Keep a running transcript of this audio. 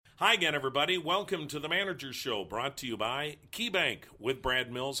Hi again, everybody. Welcome to the Manager Show, brought to you by KeyBank. With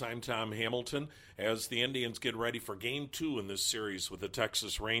Brad Mills, I'm Tom Hamilton. As the Indians get ready for Game 2 in this series with the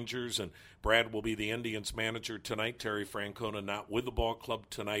Texas Rangers, and Brad will be the Indians manager tonight. Terry Francona, not with the ball club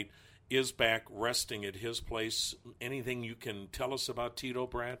tonight, is back resting at his place. Anything you can tell us about Tito,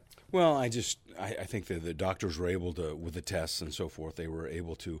 Brad? Well, I think that the doctors were able to, with the tests and so forth, they were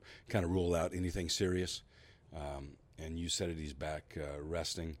able to kind of rule out anything serious. And you said it, he's back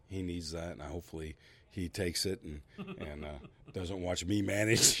resting. He needs that, and hopefully he takes it and doesn't watch me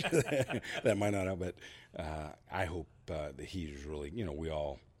manage. That might not help, but I hope that he's really, we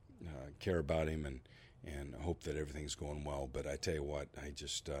all care about him and hope that everything's going well. But I tell you what, I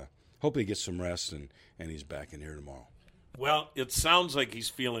just hope he gets some rest and he's back in here tomorrow. Well, it sounds like he's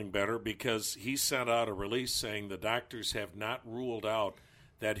feeling better because he sent out a release saying the doctors have not ruled out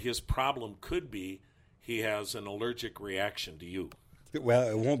that his problem could be he has an allergic reaction to you. Well,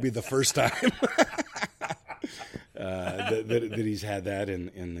 it won't be the first time that he's had that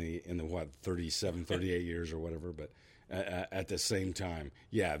in the what, 37, 38 years or whatever. But at the same time,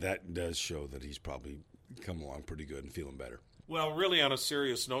 yeah, that does show that he's probably come along pretty good and feeling better. Well, really on a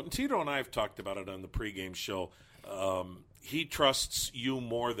serious note, and Tito and I have talked about it on the pregame show, he trusts you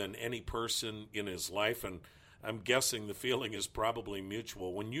more than any person in his life, and I'm guessing the feeling is probably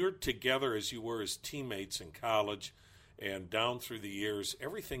mutual. When you're together as you were as teammates in college and down through the years,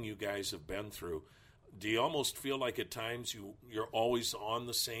 everything you guys have been through, do you almost feel like at times you're always on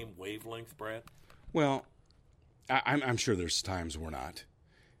the same wavelength, Brad? Well, I'm sure there's times we're not,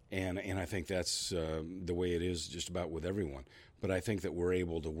 and I think that's the way it is just about with everyone. But I think that we're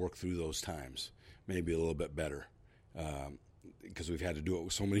able to work through those times maybe a little bit better. Because we've had to do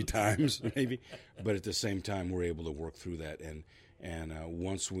it so many times, maybe. But at the same time, we're able to work through that. And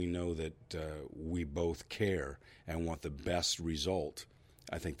once we know that we both care and want the best result,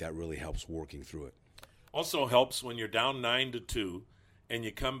 I think that really helps working through it. Also helps when you're down 9-2 and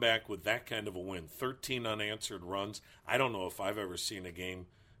you come back with that kind of a win. 13 unanswered runs. I don't know if I've ever seen a game,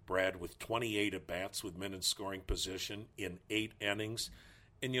 Brad, with 28 at-bats with men in scoring position in 8 innings.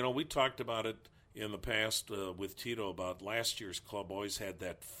 And, we talked about it in the past with Tito about last year's club always had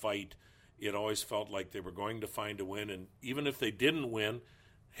that fight. It always felt like they were going to find a win, and even if they didn't win,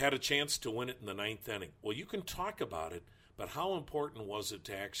 had a chance to win it in the 9th inning. Well, you can talk about it, but how important was it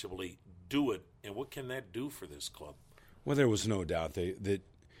to actually do it, and what can that do for this club? Well, there was no doubt that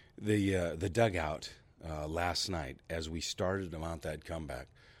the dugout last night, as we started to mount that comeback,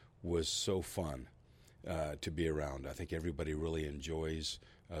 was so fun to be around. I think everybody really enjoys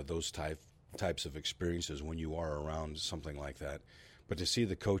those types of experiences when you are around something like that. But to see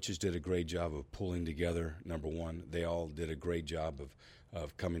the coaches did a great job of pulling together, number one. They all did a great job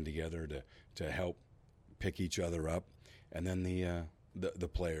of coming together to help pick each other up. And then the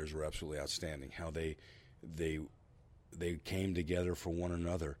players were absolutely outstanding, how they came together for one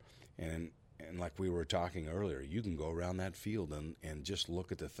another. And like we were talking earlier, you can go around that field and just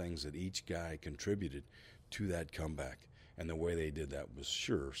look at the things that each guy contributed to that comeback. And the way they did that was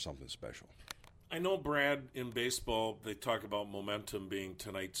sure something special. I know, Brad, in baseball, they talk about momentum being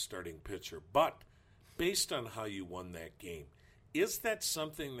tonight's starting pitcher. But based on how you won that game, is that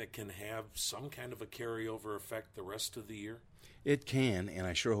something that can have some kind of a carryover effect the rest of the year? It can, and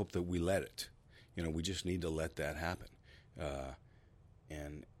I sure hope that we let it. We just need to let that happen.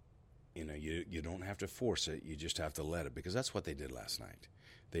 And you don't have to force it. You just have to let it, because that's what they did last night.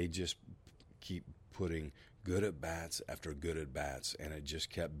 They just keep putting good at bats after good at bats, and it just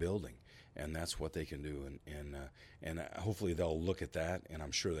kept building, and that's what they can do. And hopefully they'll look at that, and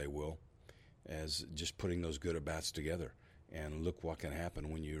I'm sure they will, as just putting those good at bats together. And look what can happen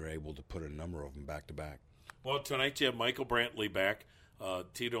when you're able to put a number of them back to back. Well, tonight you have Michael Brantley back.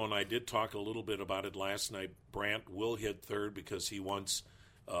 Tito and I did talk a little bit about it last night. Brant will hit third because he wants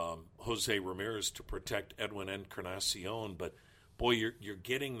Jose Ramirez to protect Edwin Encarnacion, but boy, you're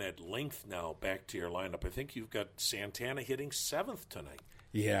getting that length now back to your lineup. I think you've got Santana hitting 7th tonight.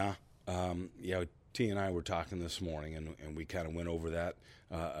 Yeah. T and I were talking this morning, and we kind of went over that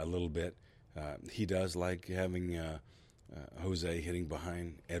a little bit. He does like having Jose hitting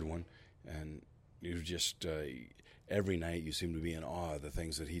behind Edwin, and you just every night you seem to be in awe of the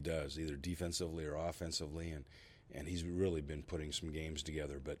things that he does, either defensively or offensively, and he's really been putting some games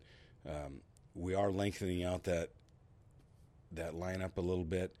together. But we are lengthening out that lineup a little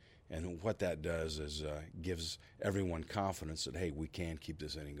bit, and what that does is gives everyone confidence that, hey, we can keep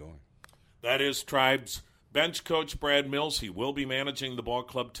this inning going. That is Tribe's bench coach Brad Mills. He will be managing the ball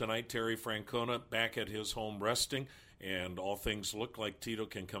club tonight. Terry Francona back at his home resting, and all things look like Tito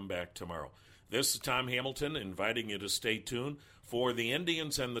can come back tomorrow. This is Tom Hamilton inviting you to stay tuned for the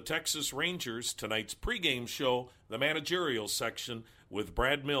Indians and the Texas Rangers, tonight's pregame show, the managerial section with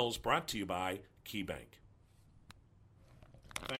Brad Mills, brought to you by KeyBank.